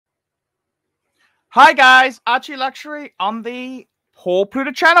Hi guys, ArchieLuxury on the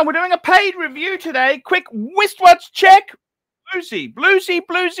Pluta channel. We're doing a paid review today. Quick wristwatch check. Bluesy.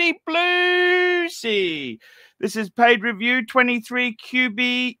 This is paid review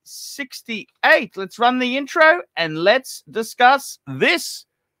 23QB68. Let's run the intro and let's discuss this.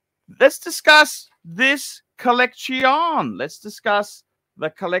 Let's discuss this collection. Let's discuss the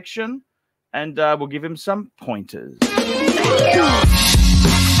collection and we'll give him some pointers.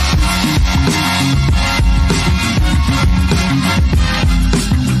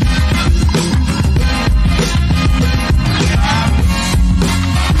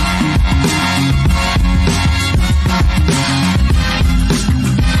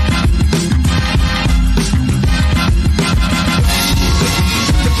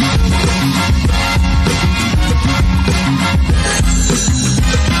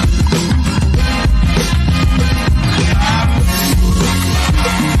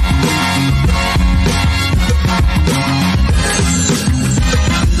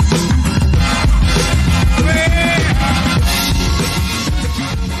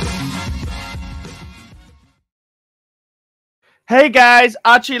 Hey guys,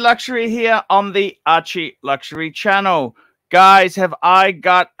 ArchieLuxury here on the ArchieLuxury channel. Guys, have I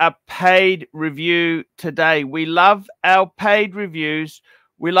got a paid review today? We love our paid reviews.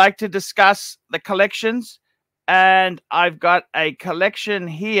 We like to discuss the collections, and I've got a collection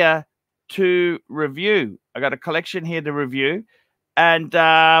here to review. I got a collection here to review, and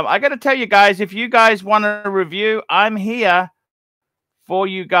I got to tell you guys, if you guys want a review, I'm here for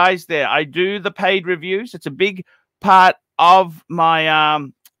you guys there. I do the paid reviews. It's a big part of my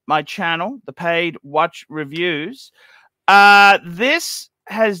my channel, the paid watch reviews. This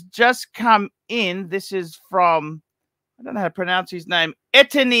has just come in. This is from, I don't know how to pronounce his name,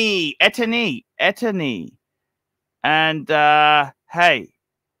 Etienne. And hey,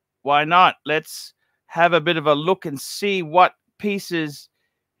 why not? Let's have a bit of a look and see what pieces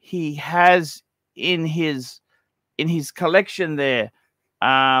he has in his collection there.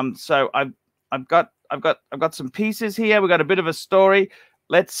 So I've got some pieces here. We've got a bit of a story.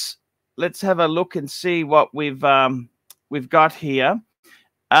 Let's have a look and see what we've got here.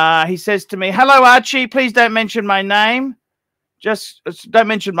 He says to me, "Hello, Archie. Please don't mention my name. Just don't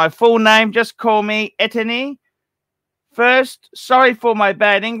mention my full name. Just call me Etienne. First, sorry for my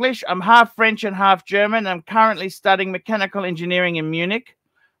bad English. I'm half French and half German. I'm currently studying mechanical engineering in Munich.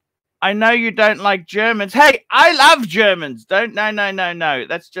 I know you don't like Germans." Hey, I love Germans. No.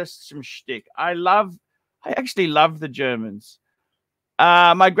 That's just some shtick. I actually love the Germans.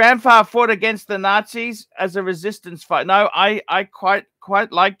 My grandfather fought against the Nazis as a resistance fight. No, I quite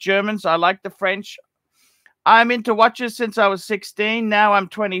like Germans. I like the French. I'm into watches since I was 16. Now I'm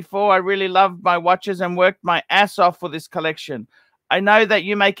 24. I really love my watches and worked my ass off for this collection. I know that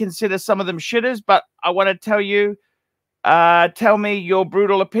you may consider some of them shitters, but I want to tell you, tell me your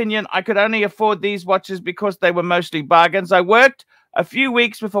brutal opinion. I could only afford these watches because they were mostly bargains. I worked a few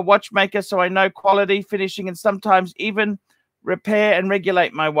weeks with a watchmaker, so I know quality, finishing, and sometimes even repair and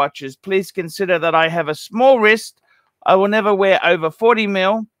regulate my watches. Please consider that I have a small wrist. I will never wear over 40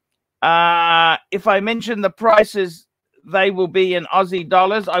 mil. If I mention the prices, they will be in Aussie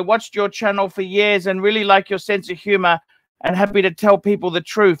dollars. I watched your channel for years and really like your sense of humor and happy to tell people the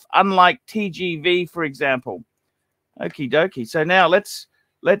truth, unlike TGV, for example. Okie dokie. So now let's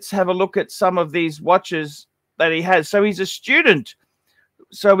have a look at some of these watches that he has. So he's a student.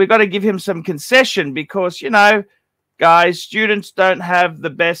 So we've got to give him some concession because, you know, guys, students don't have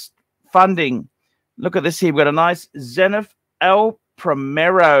the best funding. Look at this here. We've got a nice Zenith El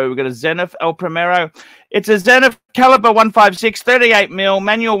Primero. We've got a Zenith El Primero. It's a Zenith caliber 156, 38 mil,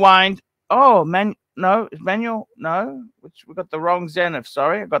 manual wind. Oh, no, it's manual. No, we got the wrong Zenith.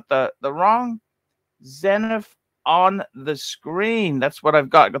 Sorry, I got the wrong Zenith on the screen. That's what I've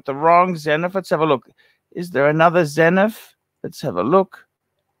got. I got the wrong Zenith. Let's have a look. Is there another Zenith? Let's have a look.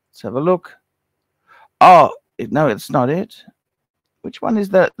 Let's have a look. Oh, no, it's not it. Which one is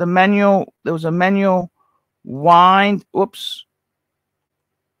the manual? There was a manual wind. Oops.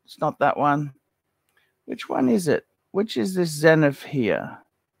 It's not that one. Which one is it? Which is this Zenith here?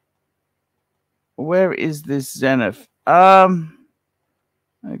 Where is this Zenith? Okay.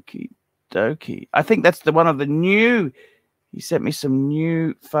 Dokie. I think that's the one of the new. He sent me some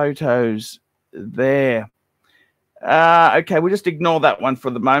new photos there. Okay, we'll just ignore that one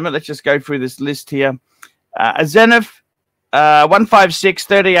for the moment. Let's just go through this list here. A Zenith 156,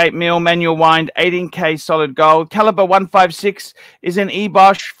 38 mil, manual wind, 18K solid gold. Caliber 156 is an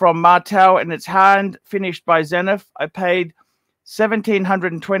E-Bosch from Martel, and it's hand finished by Zenith. I paid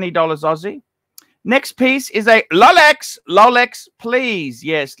 $1,720 Aussie. Next piece is a Rolex. Rolex, please.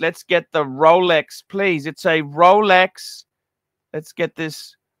 Yes, let's get the Rolex, please. It's a Rolex. Let's get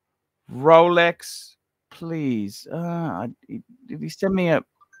this Rolex, please. Did he send me a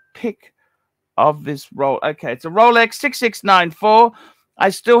pic of this Rolex? Okay, it's a Rolex 6694.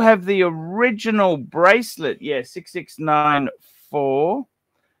 I still have the original bracelet. Yeah, 6694.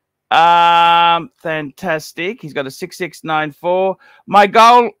 Fantastic. He's got a 6694.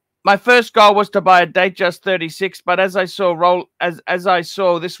 My first goal was to buy a Datejust 36, but as I saw as I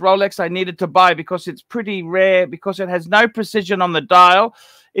saw this Rolex, I needed to buy because it's pretty rare, because it has no precision on the dial.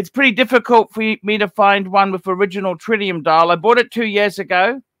 It's pretty difficult for me to find one with original tritium dial. I bought it 2 years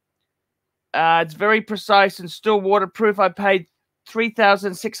ago. It's very precise and still waterproof. I paid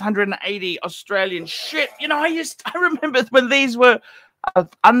 3,680 Australian. Shit, you know, I remember when these were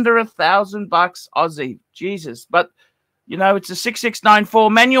under $1,000 Aussie. Jesus, but you know, it's a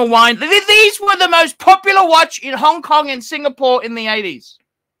 6694 manual wind. These were the most popular watch in Hong Kong and Singapore in the 80s.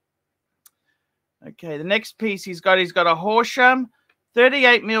 Okay, the next piece he's got a Horsham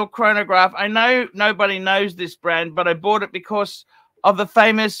 38mm chronograph. I know nobody knows this brand, but I bought it because of the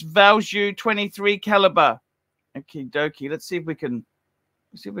famous Valjoux 23 caliber. Okie dokie. Let's see if we can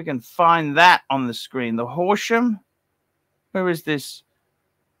find that on the screen. The Horsham. Where is this?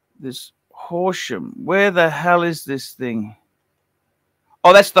 This Horsham. Where the hell is this thing?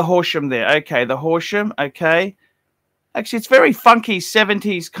 Oh, that's the Horsham there. Okay, the Horsham. Okay. Actually, it's very funky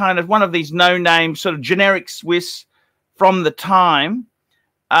 70s kind of one of these no-name sort of generic Swiss from the time.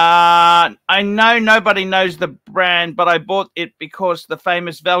 I know nobody knows the brand, but I bought it because the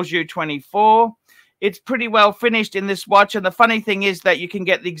famous Valjoux 24. It's pretty well finished in this watch, and the funny thing is that you can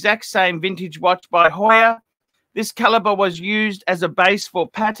get the exact same vintage watch by Hoya. This caliber was used as a base for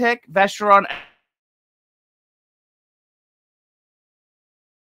Patek, Vacheron.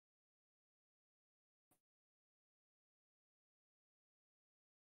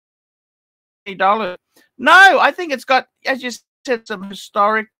 $20. No, I think it's got, as you said, some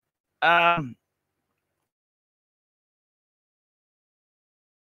historic.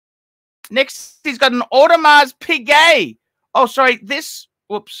 Next, he's got an Audemars Piguet. Oh, sorry, this.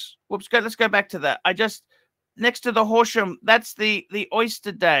 Whoops. Let's go back to that. Next to the Horsham, that's the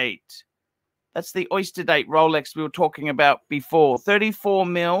Oyster Date. That's the Oyster Date Rolex we were talking about before. 34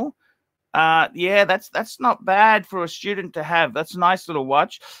 mil. Yeah, that's not bad for a student to have. That's a nice little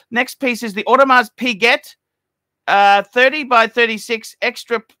watch. Next piece is the Audemars Piguet, 30 by 36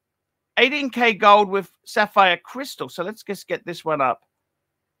 extra 18K gold with sapphire crystal. So let's just get this one up.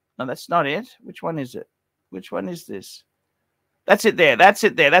 No, that's not it. Which one is it? Which one is this? That's it there. That's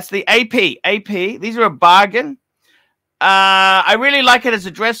it there. That's the AP. These are a bargain. I really like it as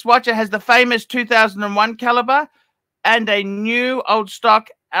a dress watch. It has the famous 2001 caliber and a new old stock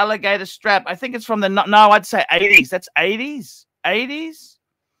alligator strap. I think it's from the, no, I'd say 80s. That's 80s. 80s.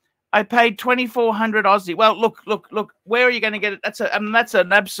 I paid 2,400 Aussie. Well, look. Where are you going to get it? That's an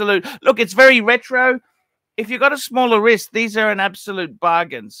absolute, look, it's very retro. If you've got a smaller wrist, these are an absolute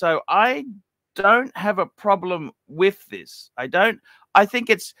bargain. So I don't have a problem with this. I don't. I think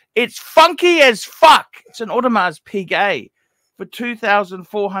it's funky as fuck. It's an Audemars Piguet for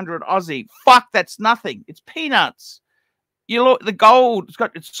 2,400 Aussie. Fuck, that's nothing. It's peanuts. You look, the gold,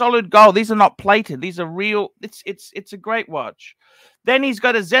 it's solid gold. These are not plated. These are real. It's a great watch. Then he's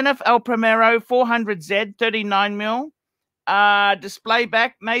got a Zenith El Primero 400Z 39 mil. Display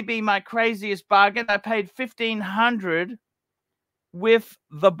back, maybe my craziest bargain. I paid 1,500 with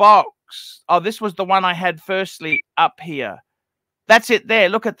the box. Oh, this was the one I had firstly up here. That's it there.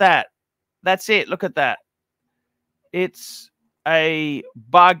 Look at that. That's it. Look at that. It's a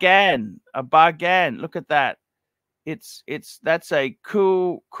bargain. A bargain. Look at that. That's a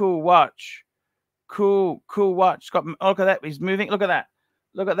cool watch. Cool watch. Got, look at that. He's moving. Look at that.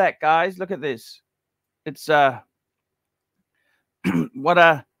 Look at that, guys. Look at this. It's what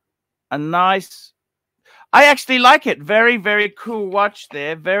a nice. I actually like it. Very, very cool watch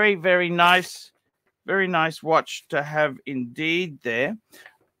there. Very, very nice. Very nice watch to have indeed there.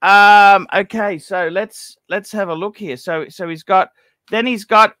 Okay, so let's have a look here. So he's got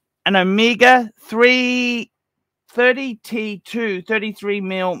an Omega 330T2 33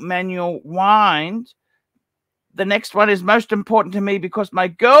 mil manual wind. The next one is most important to me because my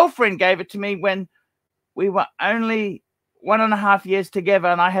girlfriend gave it to me when we were only 1.5 years together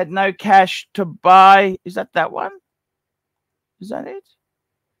and I had no cash to buy. Is that one? Is that it?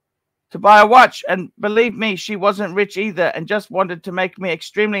 To buy a watch. And believe me, she wasn't rich either and just wanted to make me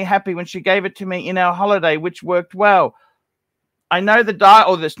extremely happy when she gave it to me in our holiday, which worked well. I know the dial.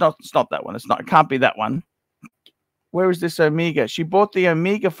 Oh, it's not that one. It can't be that one. Where is this Omega? She bought the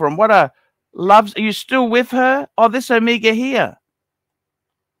Omega from what a loves. Are you still with her? Oh, this Omega here.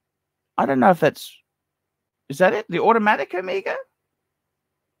 I don't know if that's. Is that it? The automatic Omega?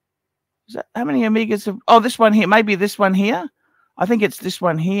 Is that how many Omegas have? Oh, this one here. Maybe this one here. I think it's this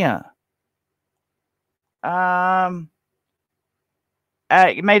one here. It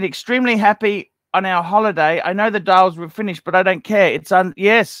made extremely happy on our holiday. I know the dials were finished, but I don't care. It's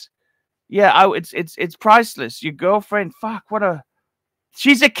yes. Yeah, oh, it's priceless. Your girlfriend, fuck, what a...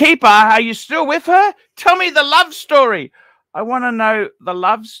 She's a keeper. Are you still with her? Tell me the love story. I want to know the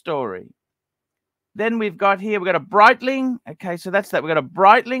love story. Then we've got here, we've got a Breitling. Okay, so that's that. We've got a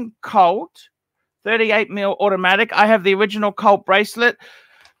Breitling Colt, 38mm automatic. I have the original Colt bracelet.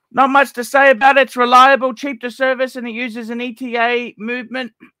 Not much to say about it. It's reliable, cheap to service, and it uses an ETA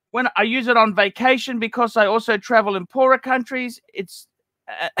movement. When I use it on vacation because I also travel in poorer countries, it's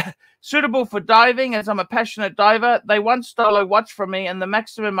suitable for diving as I'm a passionate diver. They once stole a watch from me, and the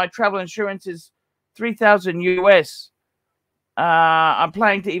maximum my travel insurance is $3,000 US. I'm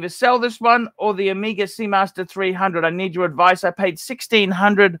planning to either sell this one or the Omega Seamaster 300. I need your advice. I paid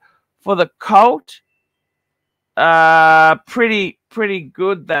 $1,600 for the Colt. Pretty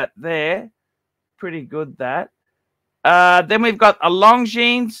good that there. Pretty good that. Then we've got a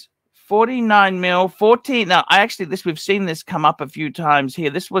Longines 49mm 14. Now, we've seen this come up a few times here.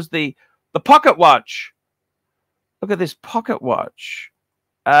 This was the pocket watch. Look at this pocket watch.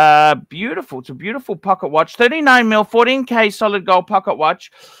 Beautiful. It's a beautiful pocket watch. 39mm 14K solid gold pocket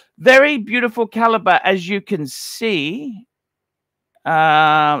watch. Very beautiful caliber, as you can see.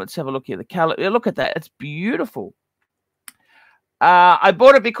 Let's have a look here. The caliber. Look at that. It's beautiful. I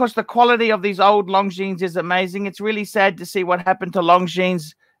bought it because the quality of these old Longines is amazing. It's really sad to see what happened to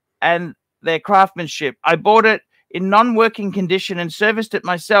Longines and their craftsmanship. I bought it in non-working condition and serviced it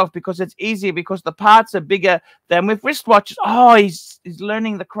myself because it's easier, because the parts are bigger than with wristwatches. Oh, he's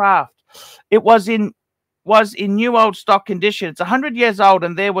learning the craft. It was in new old stock condition. It's 100 years old,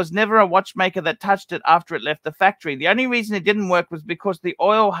 and there was never a watchmaker that touched it after it left the factory. The only reason it didn't work was because the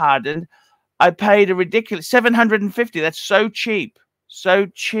oil hardened. I paid a ridiculous $750. That's so cheap. So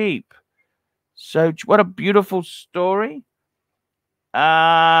cheap. What a beautiful story.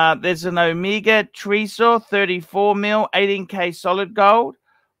 There's an Omega tree saw, 34mm, 18K solid gold.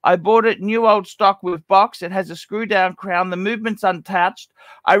 I bought it new old stock with box. It has a screw down crown. The movement's untouched.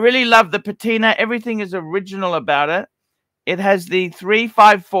 I really love the patina. Everything is original about it. It has the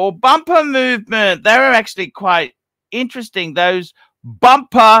 354 bumper movement. They're actually quite interesting, those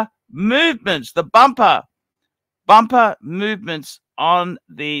bumper movements. The bumper movements on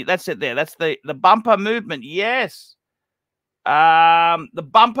the... That's it there. That's the bumper movement. Yes. The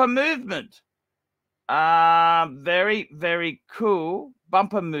bumper movement. Very, very cool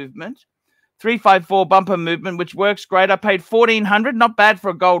bumper movement. 354 bumper movement, which works great. I paid $1,400. Not bad for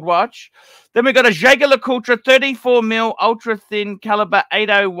a gold watch. Then we got a Jaeger-LeCoultre 34mm ultra thin caliber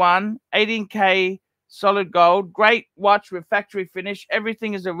 801 18K solid gold. Great watch with factory finish.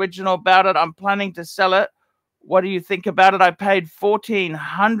 Everything is original about it. I'm planning to sell it. What do you think about it? I paid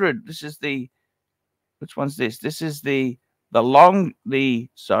 $1,400. This is the... Which one's this? This is the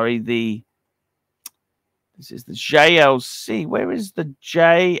this is the JLC. Where is the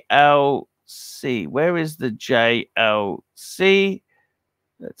JLC? Where is the JLC?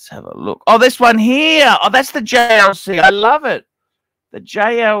 Let's have a look. Oh, this one here. Oh, that's the JLC. I love it. The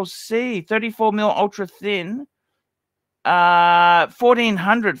JLC, 34mm ultra thin.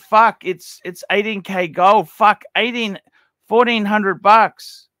 1,400. Fuck, it's 18K gold. Fuck,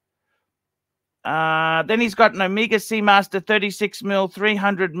 $1,400. Then he's got an Omega Seamaster 36mm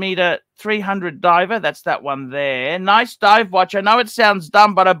 300 300 diver. That's that one there. Nice dive watch. I know it sounds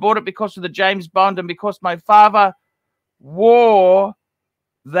dumb, but I bought it because of the James Bond and because my father wore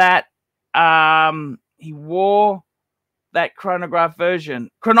that. He wore that chronograph version.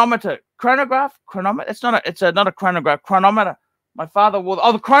 Chronometer. It's not a chronograph. Chronometer. My father wore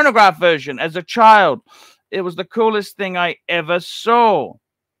the chronograph version as a child. It was the coolest thing I ever saw.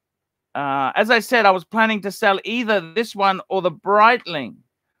 As I said, I was planning to sell either this one or the Breitling.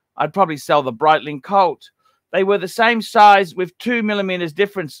 I'd probably sell the Breitling Colt. They were the same size with 2mm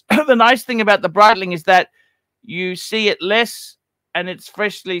difference. The nice thing about the Breitling is that you see it less and it's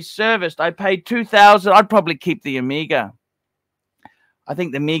freshly serviced. I paid $2,000. I'd probably keep the Omega. I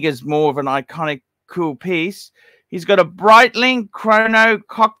think the Omega is more of an iconic, cool piece. He's got a Breitling chrono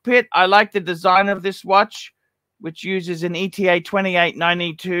cockpit. I like the design of this watch, which uses an ETA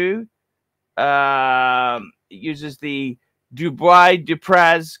 2892. Uses the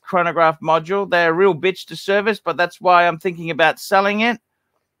Dupraz chronograph module. They're a real bitch to service, but that's why I'm thinking about selling it.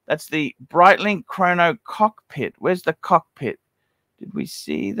 That's the Breitling chrono cockpit. Where's the cockpit? Did we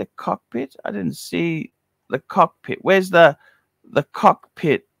see the cockpit? I didn't see the cockpit. Where's the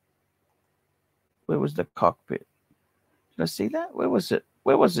cockpit? Where was the cockpit? Did I see that? Where was it?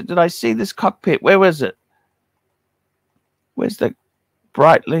 Where was it? Did I see this cockpit? Where was it? Where's the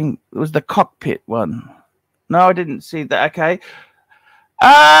Breitling? It was the cockpit one. No, I didn't see that. Okay.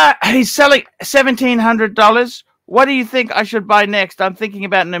 He's selling $1,700. What do you think I should buy next? I'm thinking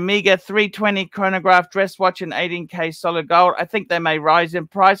about an Omega 320 chronograph dress watch in 18K solid gold. I think they may rise in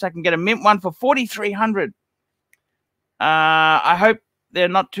price. I can get a mint one for $4,300. I hope they're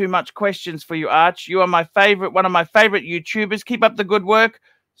not too much questions for you, Arch. You are my favorite, one of my favorite YouTubers. Keep up the good work.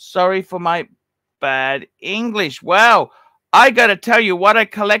 Sorry for my bad English. Wow, I got to tell you, what a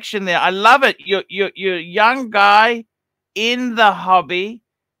collection there. I love it. You're a young guy in the hobby,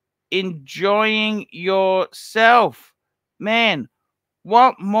 enjoying yourself. Man,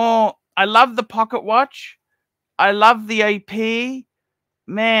 what more? I love the pocket watch. I love the AP.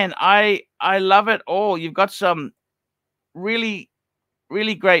 Man, I love it all. You've got some really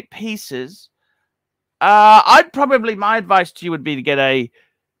great pieces. My advice to you would be to get a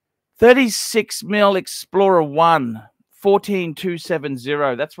 36mm Explorer 1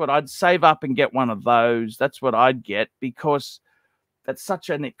 14270. That's what I'd save up and get one of those. That's what I'd get, because that's such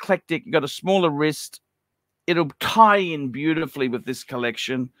an eclectic. You got a smaller wrist. It'll tie in beautifully with this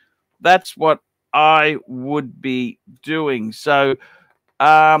collection. That's what I would be doing. So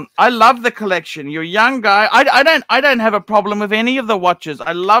I love the collection. You're a young guy. I don't have a problem with any of the watches.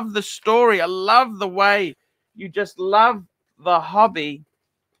 I love the story. I love the way you just love the hobby,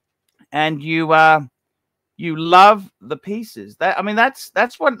 and you love the pieces.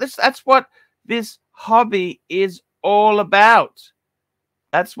 That's what this hobby is all about.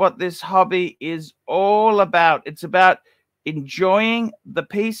 That's what this hobby is all about. It's about enjoying the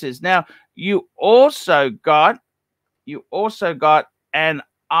pieces. Now, you also got an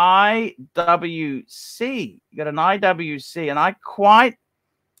IWC. You got an IWC, and I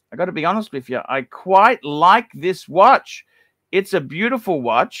got to be honest with you, I quite like this watch. It's a beautiful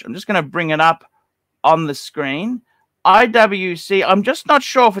watch. I'm just going to bring it up on the screen. IWC. I'm just not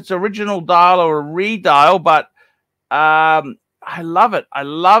sure if it's original dial or a redial, but I love it. I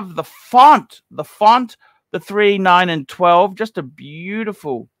love the font. The 3, 9, and 12. Just a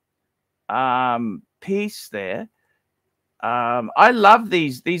beautiful piece there. I love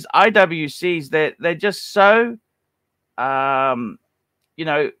these IWCs. They're just so, you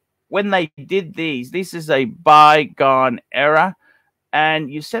know, when they did this is a bygone era.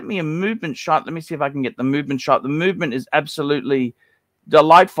 And you sent me a movement shot. Let me see if I can get the movement shot. The movement is absolutely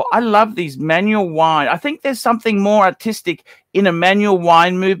delightful. I love these manual wind. I think there's something more artistic in a manual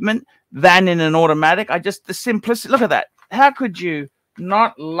wind movement than in an automatic. The simplicity. Look at that. How could you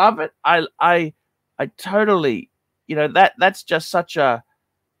not love it? I totally, you know, that's just such a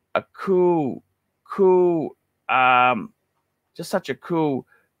cool, just such a cool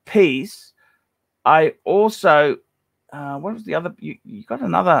piece. I also, what was the other? You got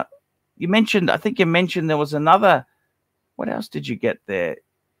another. You mentioned. I think you mentioned there was another. What else did you get there?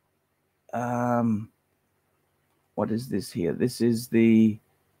 What is this here? This is the.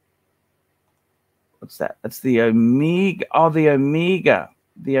 What's that? That's the Omega. Oh, the Omega.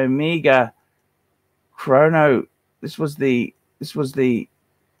 The Omega Chrono. This was the.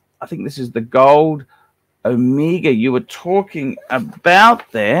 I think this is the gold Omega you were talking about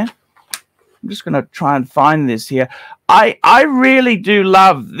there. I'm just going to try and find this here. I really do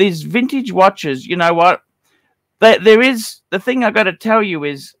love these vintage watches. You know what? There is, the thing I got to tell you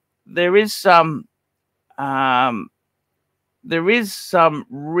is there is some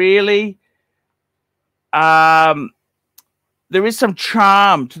really there is some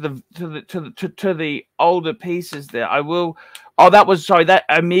charm to the older pieces there. I will. Oh, that was, sorry, that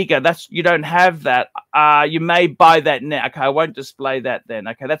Omega. That's, you don't have that. You may buy that now. Okay, I won't display that then.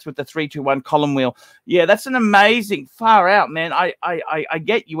 Okay, that's with the 321 column wheel. Yeah, that's an amazing, far out, man. I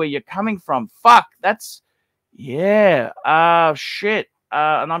get you where you're coming from. Fuck, that's, yeah. Shit.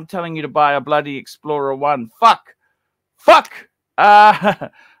 And I'm telling you to buy a bloody Explorer 1. Fuck. Yeah,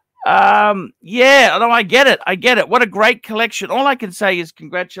 no, I get it. I get it. What a great collection. All I can say is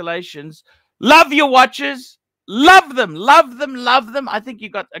congratulations. Love your watches. Love them. Love them. Love them. I think you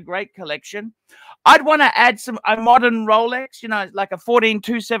got a great collection. I'd want to add a modern Rolex, you know, like a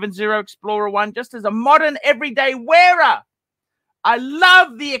 14270 Explorer 1, just as a modern everyday wearer. I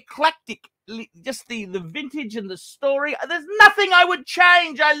love the eclectic, just the vintage and the story. There's nothing I would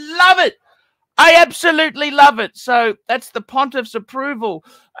change. I love it. I absolutely love it. So that's the Pontiff's approval.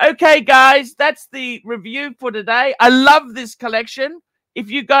 Okay, guys, that's the review for today. I love this collection. if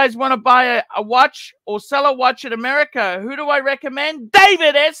you guys want to buy a watch or sell a watch in America, who do I recommend?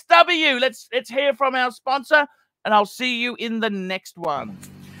 David SW. Let's hear from our sponsor, and I'll see you in the next one.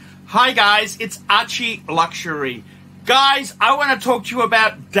 Hi guys, it's ArchieLuxury. Guys, I want to talk to you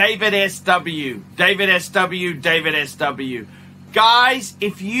about David SW. David SW, David SW. Guys,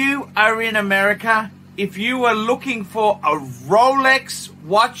 if you are in America, if you are looking for a Rolex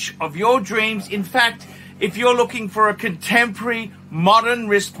watch of your dreams, in fact, if you're looking for a contemporary modern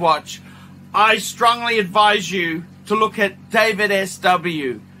wristwatch, I strongly advise you to look at David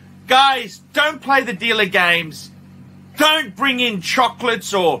SW. Guys, don't play the dealer games. Don't bring in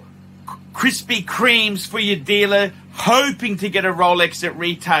chocolates or Krispy Kremes for your dealer hoping to get a Rolex at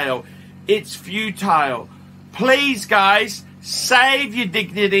retail. It's futile. Please, guys, save your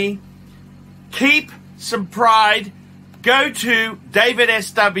dignity. Keep some pride. Go to David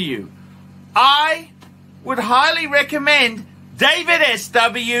SW. I would highly recommend David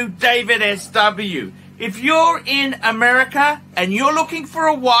SW, David SW. If you're in America and you're looking for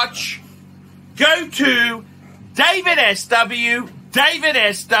a watch, go to David SW,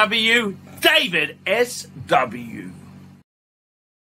 David SW, David SW.